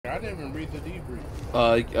I didn't even read the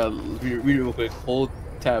debrief. Read it real quick. Hold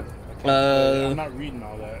tab. I'm not reading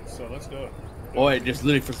all that, so let's go. Oh wait, just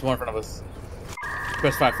literally for someone in front of us.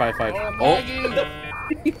 Press 555. Oh,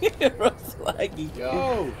 Bro's laggy.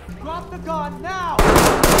 yo! Drop the gun now!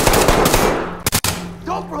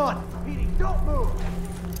 Don't run! Petey, don't move!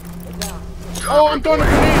 Get down. Oh, I'm throwing a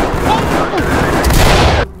grenade!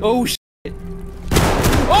 Oh shit!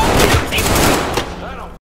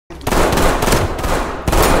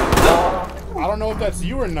 I don't know if that's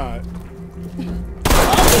you or not.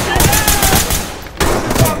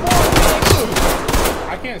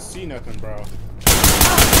 I can't see nothing, bro.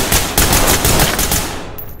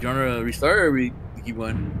 You wanna restart or we keep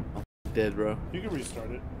going? I'm dead, bro. You can restart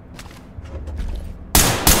it.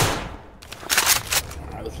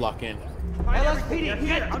 Alright, let's lock in. LSPD,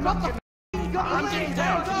 here! I'm not the gun! I'm getting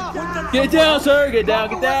down! Get down, sir! Get down,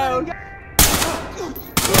 get down!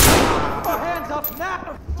 Hands up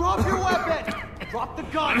now! Drop your weapon! Drop the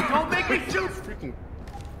gun! Don't make me shoot! Freaking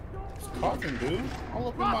coughing, dude. All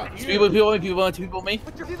up in my ear. Two people, me.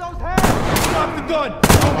 Put your see those hands! Drop the gun!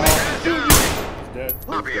 Don't make me shoot you! He's dead.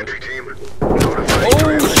 Copy, entry team. Oh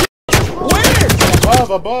shit!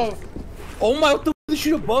 Where? Above. Oh my, what the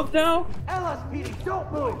shoot above now? LSPD,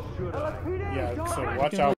 don't move! LSPD, Yeah, don't so move!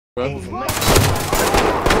 watch out. Put your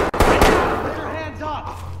hands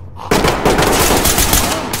up!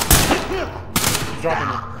 Dropping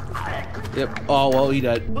it. Yep. Oh well, he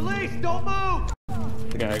died. Police, don't move!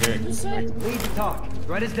 Okay. We need to talk.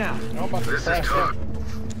 Write us down. I'm about to This is crash Tom.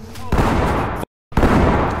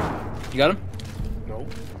 You got him? No.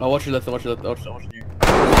 Oh, watch your left. Watch your here.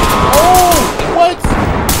 Oh! What?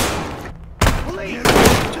 Police!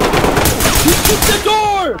 You kicked the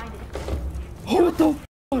door! Oh, what the?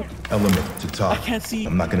 Element to talk. I can't see.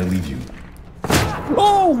 I'm not gonna leave you.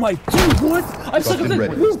 Oh my dude, what? I'm stuck Fucking in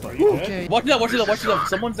ready. Okay. Watch it up.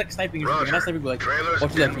 Someone's like sniping or something. Not sniping, but like, Trailers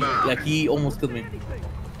watch it up. inbound. Like, he almost killed me.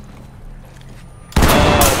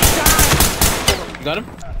 You got him?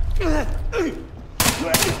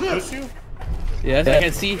 Push you? Yes, I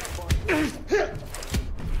can see.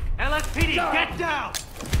 LSPD, get down!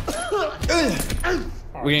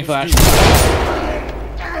 We're getting flashed.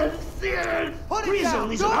 Put it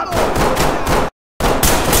down! Don't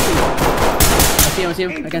I see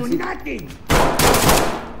him. I can see.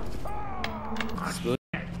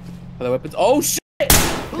 Other weapons. Oh shit!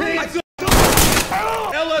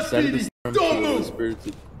 LSPD, don't move!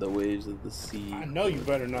 Spirited the waves of the sea. I know you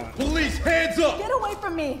better not. Police, hands up! Get away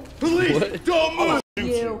from me! Police, What? don't move!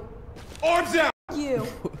 You. Arms out! You.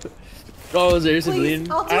 Oh, is there a Please,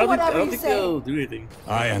 civilian? I'll do I don't whatever you think say. they'll do anything.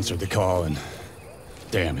 I answered the call and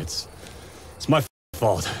damn, it's my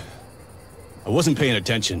fault. I wasn't paying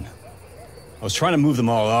attention. I was trying to move them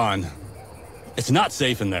all on. It's not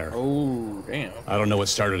safe in there. Oh, damn. I don't know what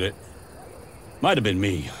started it. Might have been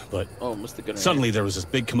me, but Oh, must have suddenly there was this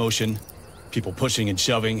big commotion. People pushing and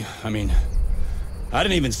shoving. I mean, I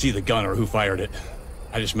didn't even see the gun or who fired it.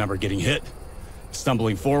 I just remember getting hit,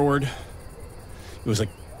 stumbling forward. It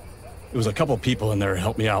was a couple people in there to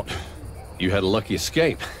help me out. You had a lucky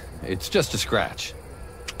escape. It's just a scratch.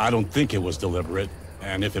 I don't think it was deliberate,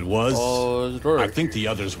 and if it was, Oh, there's a door I right think the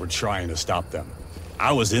others were trying to stop them.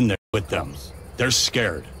 I was in there with them. They're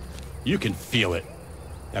scared. You can feel it.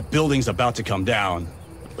 That building's about to come down,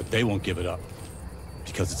 but they won't give it up.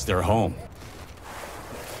 Because it's their home.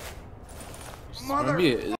 Mother.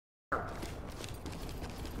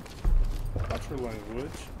 That's your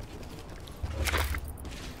language.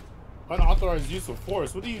 Unauthorized use of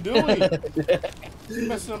force. What are you doing? You're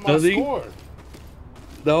messing up my Nothing? score.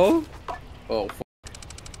 No? Oh, f.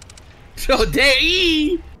 So,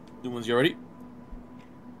 day! New ones, you ready?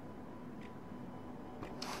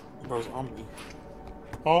 Bro's on me.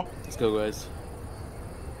 Huh? Let's go, guys.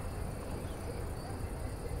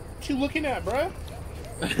 What you looking at, bruh?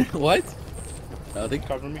 What? Nothing.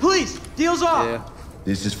 Cover me. Police, deal's off! Yeah.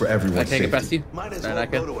 This is for I everyone's can't get past safety. you. Might as No, well I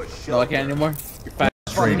go can't. to a No, I shelter. can't anymore. You're fat.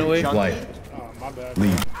 Train, Running away. flight, Oh, my bad.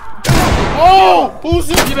 leave. Oh! Who's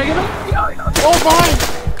it? You making him? Oh,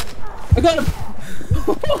 behind! I got him!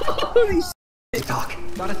 Holy s***.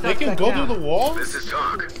 They can go through the wall? This is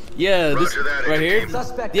talk. Yeah, this Roger that, right here. entry team.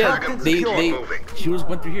 Suspect Yeah, tracked and they secured. she was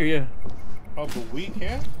went through here. Yeah. Oh, but we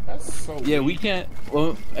can't? That's so Yeah, weak. we can't.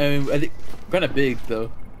 Well, I mean, I think kind of big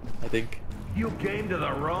though. I think. You came to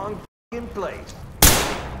the wrong f***ing place.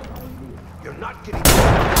 You're not getting.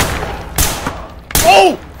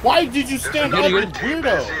 Oh! Why did you stand up, Good, you good.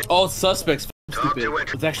 weirdo? All suspects Talk stupid. to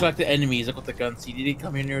it. It's actually like the enemies, like with the guns. He didn't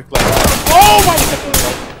come in here. Like, Oh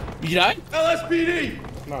my! you died? LSPD!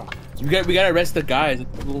 No. We gotta arrest the guys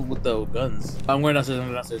with the guns. I'm going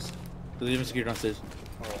downstairs. There's even security downstairs.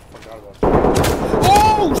 Oh, I forgot about that.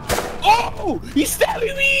 Oh! He's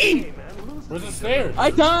stabbing me! Where's the stairs? I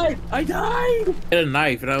died! I had a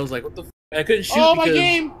knife, and I was like, what the f? I couldn't shoot Oh, because... my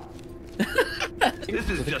game! This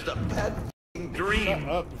is just a bad dream. Shut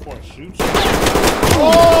up before I shoot you.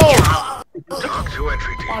 Oh! Talk to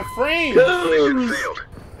entry team. My frame! Mission failed.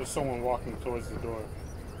 There's someone walking towards the door.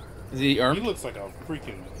 Is he He armed? looks like a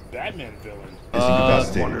freaking Batman villain.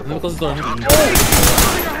 Incapacitated. Let me close the door. Get it.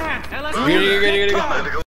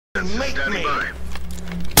 Medical standing by.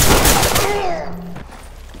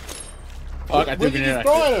 Oh, I got Where'd 3 you grenades.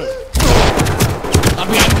 throw at him? I'm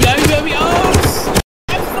behind me. Oh!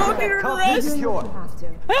 I'm so near the Talk rest! secure.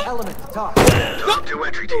 Element, talk. Talk to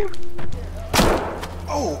entry team.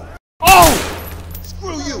 Oh!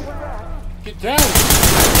 Screw you! Get down!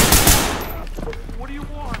 What do you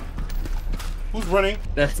want? Who's running?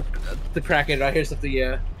 That's the crackhead. I hear something,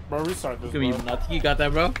 yeah. Bro, restart this, Give me bro. nuts. You got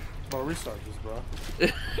that, bro? Bro, restart this, bro.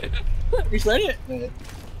 Restart it.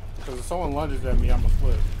 Because if someone lunges at me, I'ma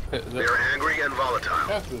flip. They're angry and volatile.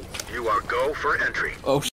 F this. You are go for entry.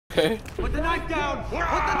 Oh, okay. Put the knife down. Put the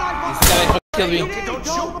knife This guy kill me. Don't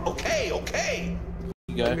shoot. Okay.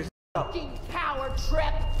 You guy. Fucking power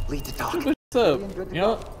trip. Lead to talk. What's up? You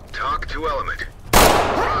know? Talk to element.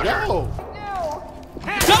 Yo!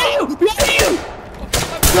 Got you! Behind you!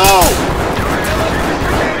 No!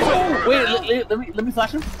 Oh, wait, let me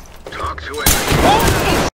flash him. Talk to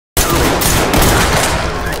entry.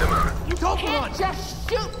 You can't just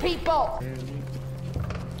shoot people.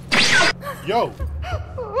 Yo!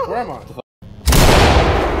 Where am I?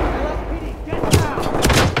 LSPD, get down.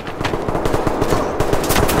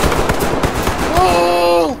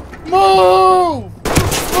 Move! Move!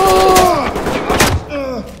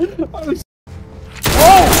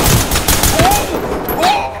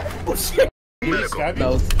 Oh shit! Did he stab you?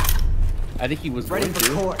 No. I think he was Ready going for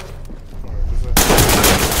to. court.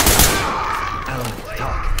 Element,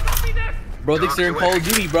 talk. Bro thinks they're in Call of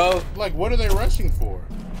Duty, bro. Like, what are they rushing for?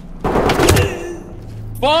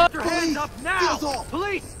 Fuck! Your hands up now.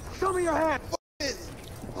 Police, show me your hands.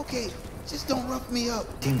 Okay, just don't rough me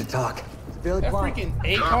up. Team to talk. Billy That Blanc. freaking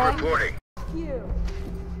Talk Akon? reporting. You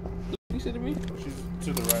said to me? She's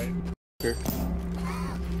to the right.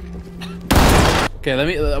 Okay, let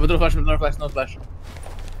me. I'm gonna flash. Another flash.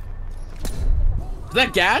 Is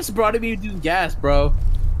that gas, bro? I didn't even do gas, bro.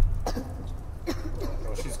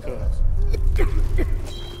 Oh, she's cooked.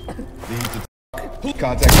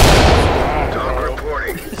 Contact. Talk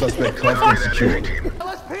reporting. Suspect cuffed and secured.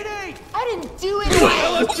 LSPD. I didn't do it.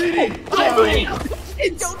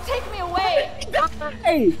 Don't take me away.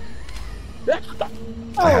 Hey!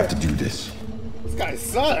 I have to do this. This guy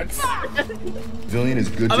sucks. Civilian is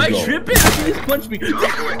good to Am I go. tripping? He just punched me.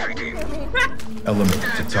 Talk to entry team. Element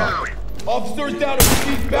to talk. Down. Officers down and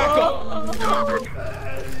we need backup. Talk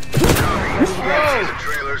The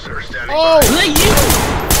trailers are standing Oh! Is that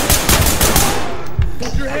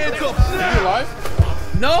Put your hands up. Are you alive?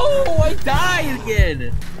 you? No! I died again!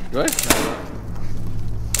 What?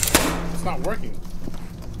 It's not working.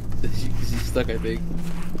 He's stuck, I think.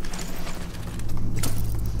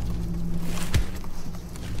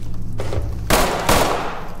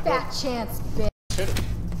 Fat chance, bitch. Hit it.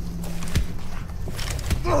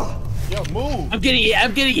 Yo, move! I'm getting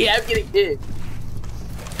hit.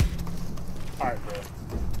 Alright, bro.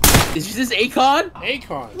 Is this Akon?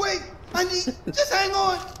 Akon! Wait, I need. Just hang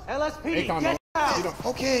on. LSPD, Akon, get no. down. You don't.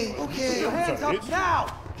 Okay. Your hands up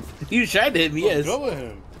now. You tried to hit me, yes. Go with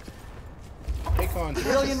him. Akon.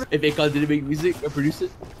 Civilian. If Akon didn't make music or produce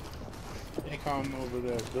it. Akon over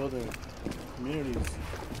there building communities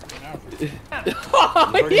in Africa.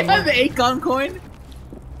 Oh, yeah, the Akon coin.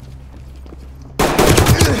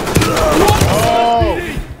 Oh!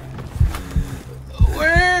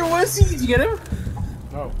 Where was he? Did you get him?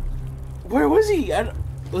 No. Where was he?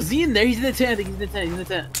 Was he in there? He's in the tent. I think he's in the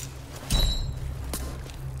tent.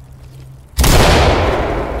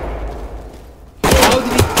 Oh,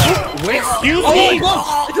 did he? Where? Excuse Oh, me!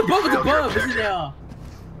 above! It's above! Is it now?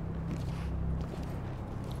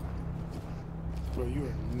 Bro, you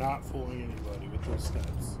are not fooling anybody with those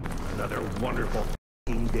steps. Another wonderful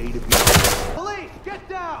day to be. Police, get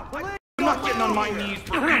down. Police. I'm not getting on my knees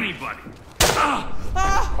for anybody.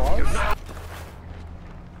 Pause.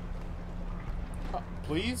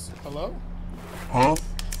 Please? Hello? Huh?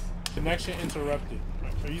 Connection interrupted.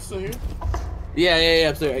 Are you still here? Yeah.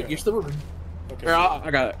 I'm sorry. You're still moving. Okay. Here,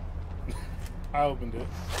 I got it. I opened it.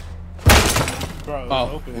 Bro, it was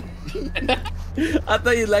Oh. open. I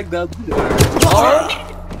thought you liked that.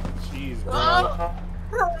 Jeez, bro.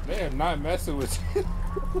 They are not messing with you.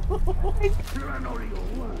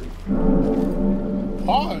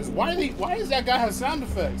 Pause. Why does that guy have sound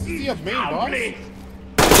effects? Is he a main boss?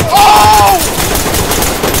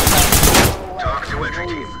 Talk to entry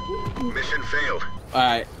team. Mission failed.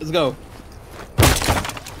 Alright, let's go.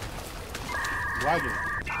 Lagging.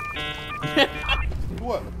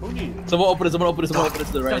 What? Who needs? Someone open it, someone open it, someone open it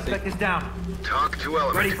to the right. Suspect is down. Talk to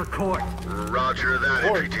element. Ready for court. Roger that,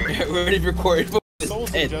 entry team. Ready for court.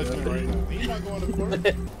 Soul's in judgment right now. He's not going to court.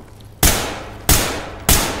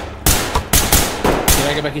 Can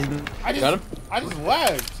I get back? He's got him? I just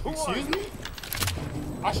lagged. Excuse me?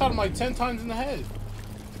 I shot him like 10 times in the head.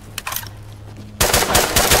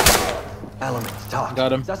 Elements, talk.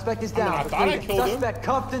 Got him. Suspect is down. I thought I killed him. Suspect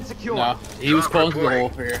cuffed and secure. No, he was close to the hole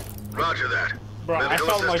for here. Roger that. Bro, I Medical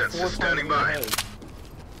shot him like assistance 4 is times standing in the by. head.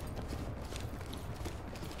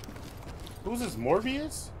 Who's this,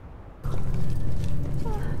 Morbius?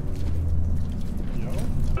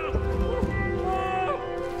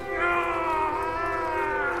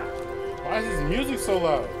 Why is his music so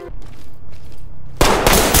loud?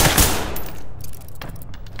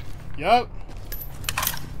 Yup.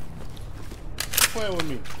 Playing with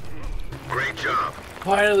me. Great job.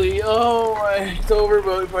 Finally, oh my, it's over,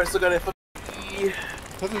 but we probably still got it.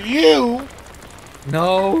 Because of you!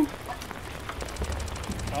 No.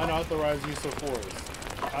 Unauthorized use of force.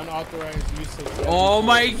 Unauthorized use of force. Oh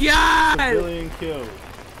my god! Civilian kill.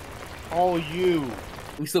 All you.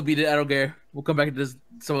 We still beat it, I don't care. We'll come back to this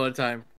some other time.